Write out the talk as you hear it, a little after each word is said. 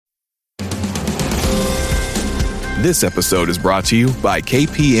This episode is brought to you by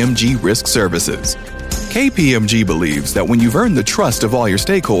KPMG Risk Services. KPMG believes that when you've earned the trust of all your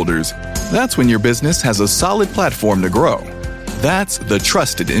stakeholders, that's when your business has a solid platform to grow. That's the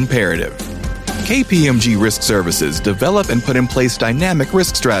trusted imperative. KPMG Risk Services develop and put in place dynamic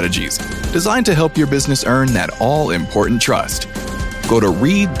risk strategies designed to help your business earn that all-important trust. Go to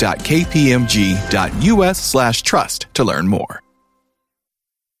read.kpmg.us/trust to learn more.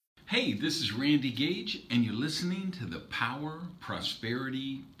 Hey, this is Randy Gage, and you're listening to the Power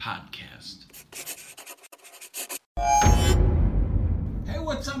Prosperity Podcast. Hey,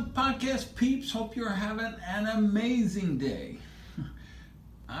 what's up, podcast peeps? Hope you're having an amazing day.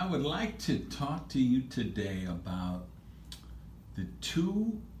 I would like to talk to you today about the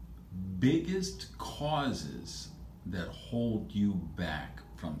two biggest causes that hold you back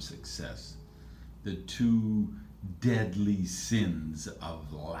from success. The two deadly sins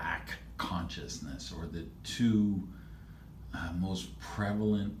of lack consciousness, or the two most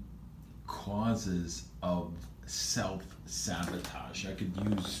prevalent causes of self-sabotage. I could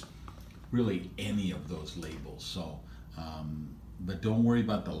use really any of those labels. So, but don't worry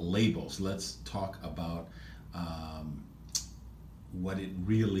about the labels. Let's talk about what it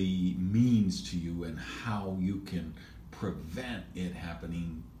really means to you and how you can prevent it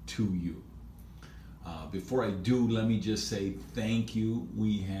happening to you. Before I do, let me just say thank you.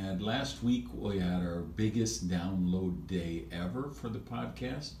 Last week we had our biggest download day ever for the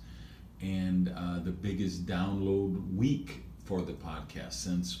podcast, and the biggest download week for the podcast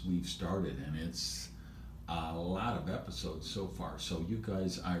since we've started, and it's a lot of episodes so far. So you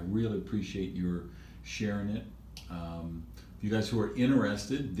guys, I really appreciate your sharing it. You guys who are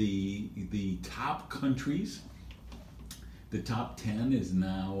interested, the top countries, the top 10 is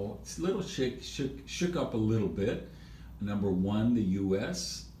now, it's a little shook up a little bit. Number 1, the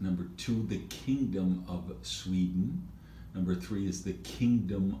U.S. Number 2, the Kingdom of Sweden. Number 3 is the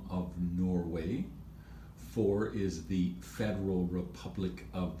Kingdom of Norway. 4 is the Federal Republic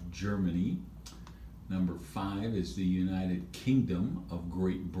of Germany. Number 5 is the United Kingdom of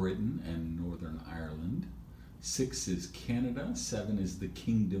Great Britain and Northern Ireland. 6 is Canada. 7 is the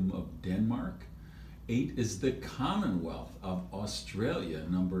Kingdom of Denmark. 8 is the Commonwealth of Australia.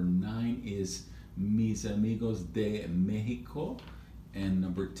 Number 9 is Mis Amigos de Mexico. And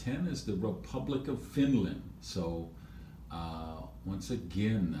number 10 is the Republic of Finland. So once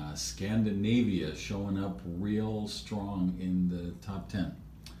again, Scandinavia showing up real strong in the top 10.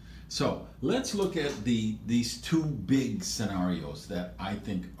 So let's look at these two big scenarios that I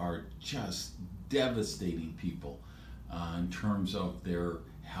think are just devastating people in terms of their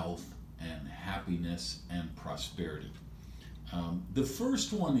health and happiness and prosperity. The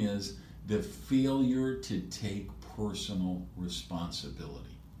first one is the failure to take personal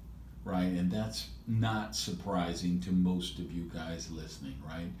responsibility, right? And that's not surprising to most of you guys listening,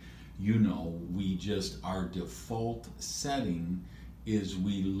 right? You know, our default setting is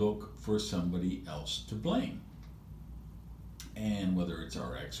we look for somebody else to blame. And whether it's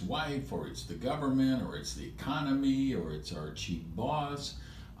our ex-wife, or it's the government, or it's the economy, or it's our chief boss,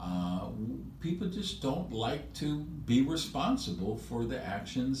 people just don't like to be responsible for the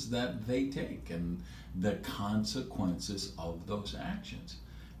actions that they take and the consequences of those actions.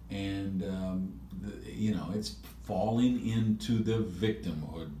 And, it's falling into the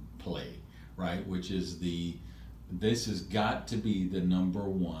victimhood play, right? Which is this has got to be the number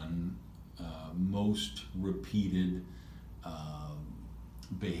one most repeated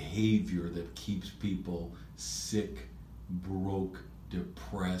behavior that keeps people sick, broke,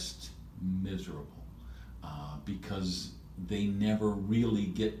 depressed, miserable, because they never really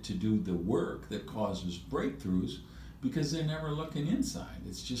get to do the work that causes breakthroughs because they're never looking inside.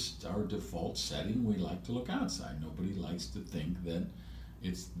 It's just our default setting. We like to look outside. Nobody likes to think that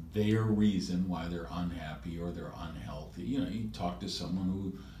it's their reason why they're unhappy or they're unhealthy. You talk to someone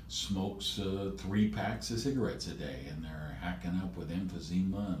who smokes 3 packs of cigarettes a day and they're hacking up with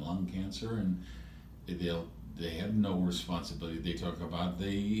emphysema and lung cancer, and they have no responsibility. They talk about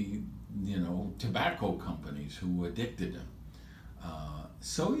the tobacco companies who addicted them.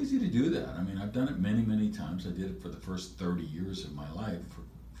 So easy to do that. I mean, I've done it many, many times. I did it for the first 30 years of my life,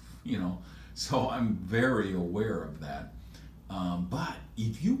 so I'm very aware of that. But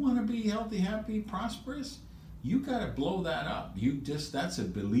if you want to be healthy, happy, prosperous, you got to blow that up. That's a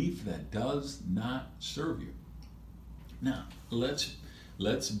belief that does not serve you. Now, let's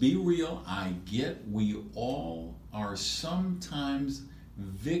be real. I get we all are sometimes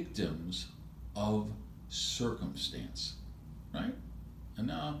victims of circumstance, right? And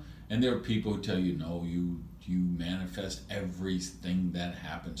there are people who tell you, no, you manifest everything that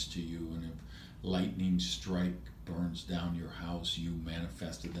happens to you, and if lightning strike burns down your house, you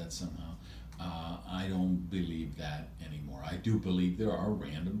manifested that somehow. I don't believe that anymore. I do believe there are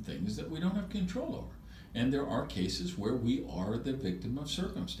random things that we don't have control over. And there are cases where we are the victim of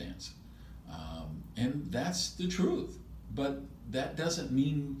circumstance. And that's the truth. But that doesn't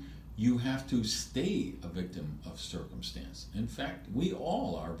mean you have to stay a victim of circumstance. In fact, we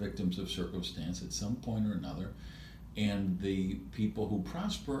all are victims of circumstance at some point or another. And the people who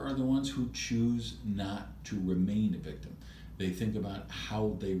prosper are the ones who choose not to remain a victim. They think about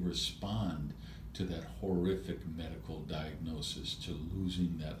how they respond to that horrific medical diagnosis, to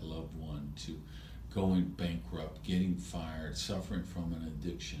losing that loved one, to going bankrupt, getting fired, suffering from an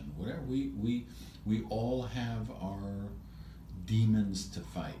addiction, whatever. We all have our demons to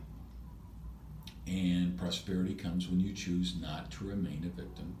fight. And prosperity comes when you choose not to remain a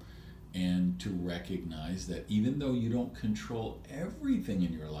victim and to recognize that even though you don't control everything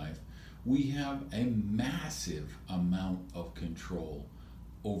in your life, we have a massive amount of control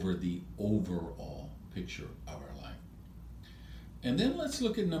over the overall picture of our life. And then let's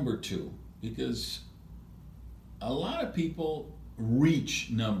look at number 2, because a lot of people reach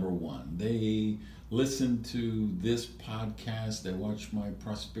number 1. They listen to this podcast, they watch my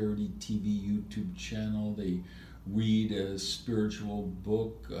Prosperity TV YouTube channel, they read a spiritual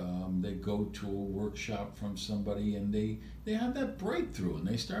book, they go to a workshop from somebody, and they have that breakthrough, and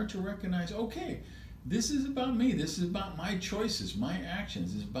they start to recognize, okay, this is about me, this is about my choices, my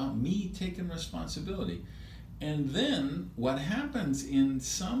actions, this is about me taking responsibility. And then what happens in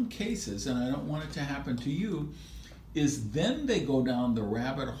some cases, and I don't want it to happen to you, is then they go down the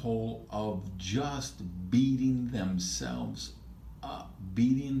rabbit hole of just beating themselves up,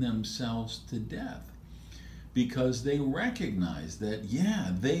 beating themselves to death. Because they recognize that,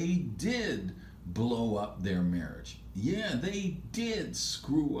 yeah, they did blow up their marriage. Yeah, they did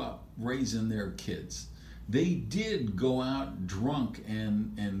screw up raising their kids. They did go out drunk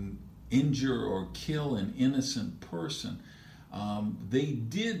and injure or kill an innocent person. They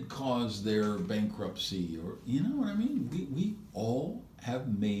did cause their bankruptcy, or you know what I mean? We all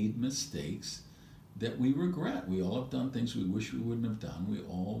have made mistakes that we regret. We all have done things we wish we wouldn't have done. We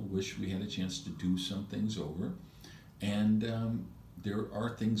all wish we had a chance to do some things over. And there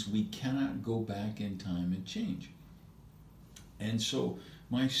are things we cannot go back in time and change. And so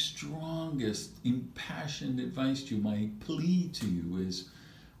my strongest, impassioned advice to you, my plea to you is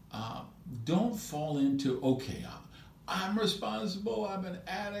don't fall into, okay, I'm responsible, I'm an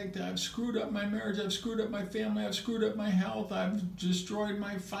addict, I've screwed up my marriage, I've screwed up my family, I've screwed up my health, I've destroyed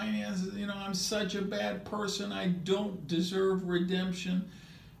my finances, I'm such a bad person, I don't deserve redemption.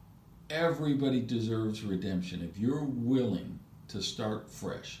 Everybody deserves redemption. If you're willing to start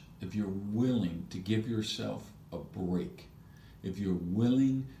fresh, if you're willing to give yourself a break, if you're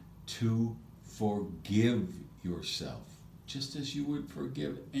willing to forgive yourself, just as you would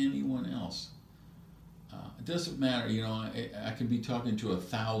forgive anyone else, it doesn't matter, I could be talking to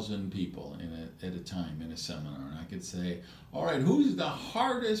 1,000 people at a time in a seminar, and I could say, all right, who's the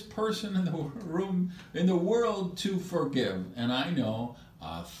hardest person in the world to forgive? And I know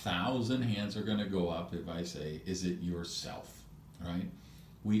 1,000 hands are going to go up if I say, is it yourself, right?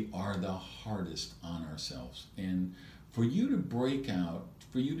 We are the hardest on ourselves. And for you to break out,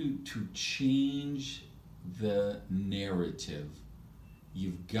 for you to change the narrative,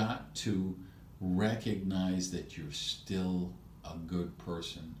 you've got to recognize that you're still a good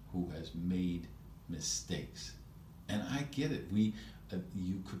person who has made mistakes. And I get it.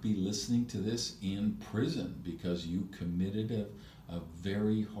 You could be listening to this in prison because you committed a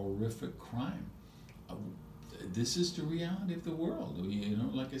very horrific crime. This is the reality of the world.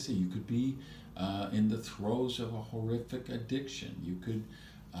 Like I say, you could be in the throes of a horrific addiction. You could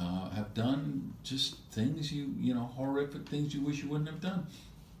have done just things horrific things you wish you wouldn't have done.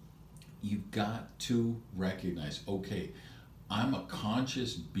 You've got to recognize, okay, I'm a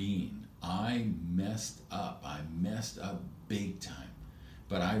conscious being. I messed up. I messed up big time.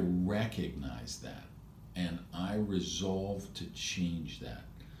 But I recognize that, and I resolve to change that.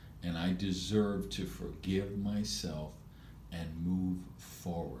 And I deserve to forgive myself and move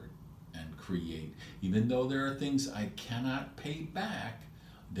forward and create. Even though there are things I cannot pay back,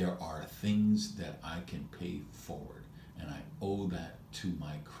 there are things that I can pay forward. And I owe that to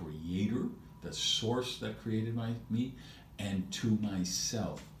my Creator, the source that created me, and to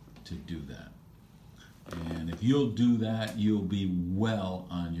myself to do that. And if you'll do that, you'll be well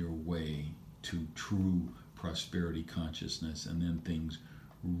on your way to true prosperity consciousness, and then things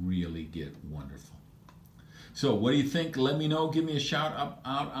really get wonderful. So what do you think? Let me know. Give me a shout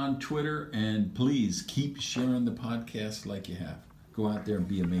out on Twitter, and please keep sharing the podcast like you have. Go out there and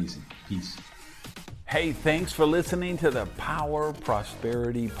be amazing. Peace. Hey, thanks for listening to the Power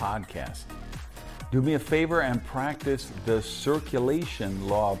Prosperity Podcast. Do me a favor and practice the circulation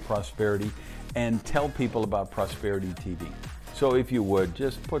law of prosperity and tell people about Prosperity TV. So if you would,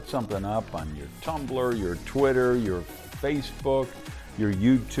 just put something up on your Tumblr, your Twitter, your Facebook, your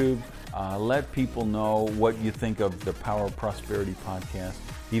YouTube. Let people know what you think of the Power Prosperity Podcast.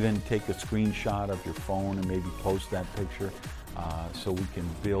 Even take a screenshot of your phone and maybe post that picture so we can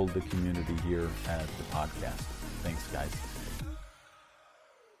build the community here at the podcast. Thanks, guys.